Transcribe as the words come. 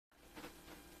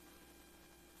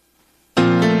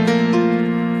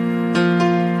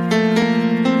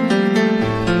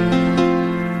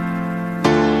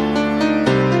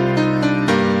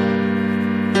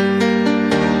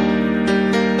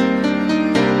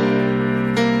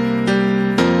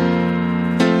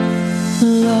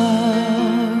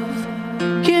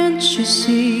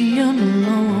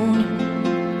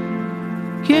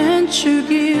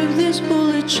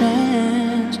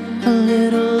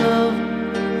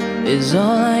is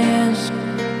all I ask.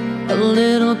 A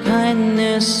little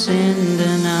kindness in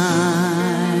the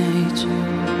night.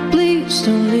 Please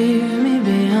don't leave me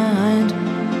behind.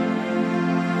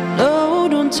 Oh,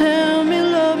 don't tell me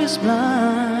love is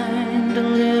blind. A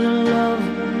little love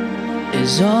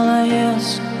is all I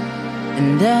ask,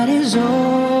 and that is all.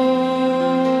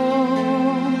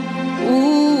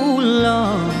 Ooh,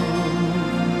 love,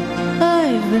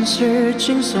 I've been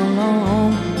searching so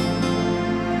long.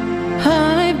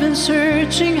 I've been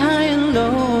searching high and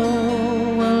low.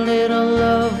 A little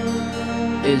love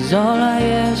is all I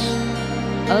ask.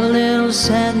 A little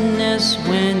sadness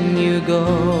when you go.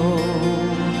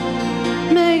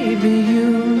 Maybe you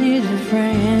need a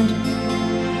friend.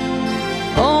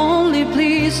 Only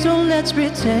please don't let's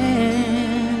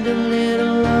pretend. A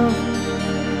little love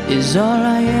is all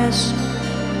I ask,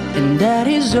 and that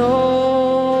is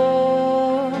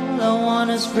all. I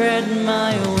wanna spread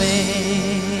my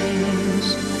wings,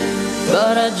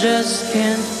 but I just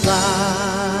can't fly.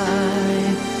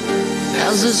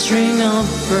 As a string of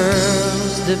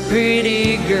pearls, the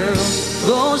pretty girls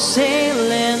go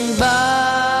sailing by.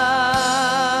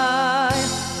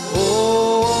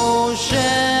 Ocean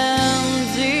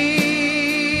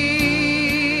deep,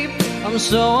 I'm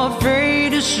so afraid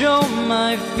to show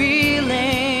my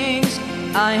feelings.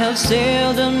 I have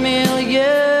sailed a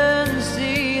million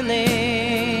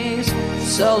ceilings,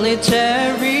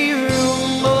 solitary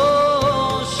room,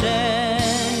 ocean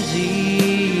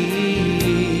deep.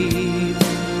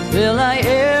 Will I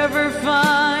ever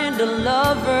find a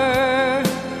lover?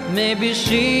 Maybe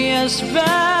she has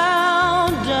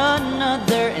found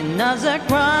another. And as I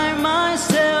cry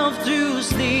myself to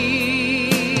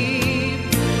sleep,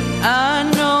 I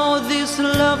know this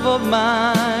love of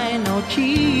mine I'll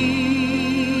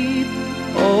keep.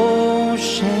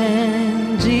 Ocean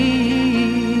deep.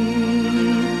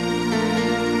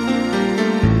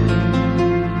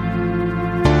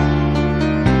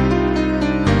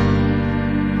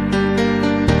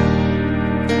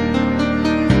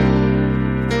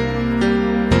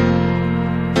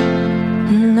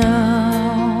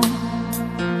 Now,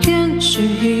 can't you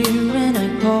hear when I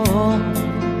call?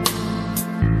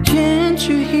 Can't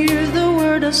you hear the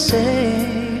word I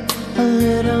say? A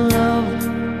little love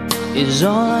is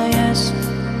all I ask.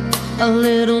 A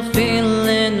little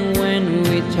feeling when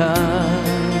we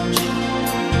touch.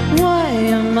 Why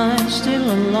am I still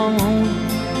alone?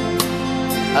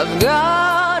 I've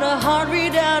got a heart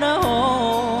without a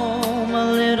home. A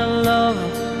little love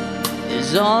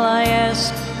is all I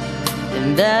ask,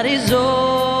 and that is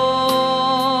all.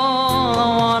 I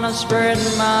wanna spread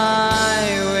my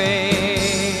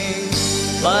wings,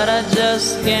 but I just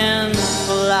can't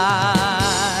fly.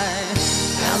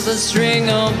 As a string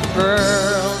of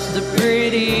pearls, the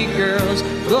pretty girls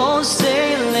go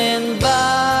sailing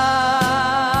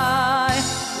by.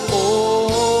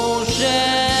 Ocean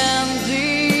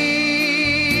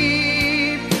deep,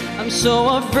 I'm so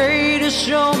afraid to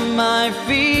show my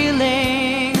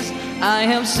feelings. I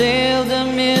have sailed a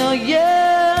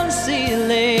million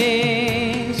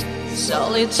ceilings,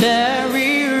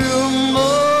 solitary room,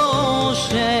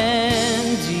 ocean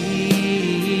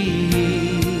deep.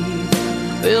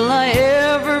 Will I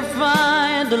ever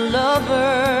find a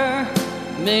lover?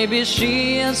 Maybe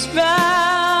she has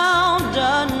found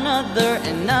another.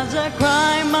 And as I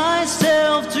cry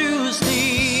myself to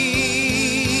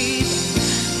sleep,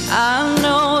 I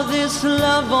know this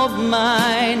love of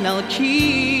mine I'll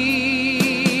keep.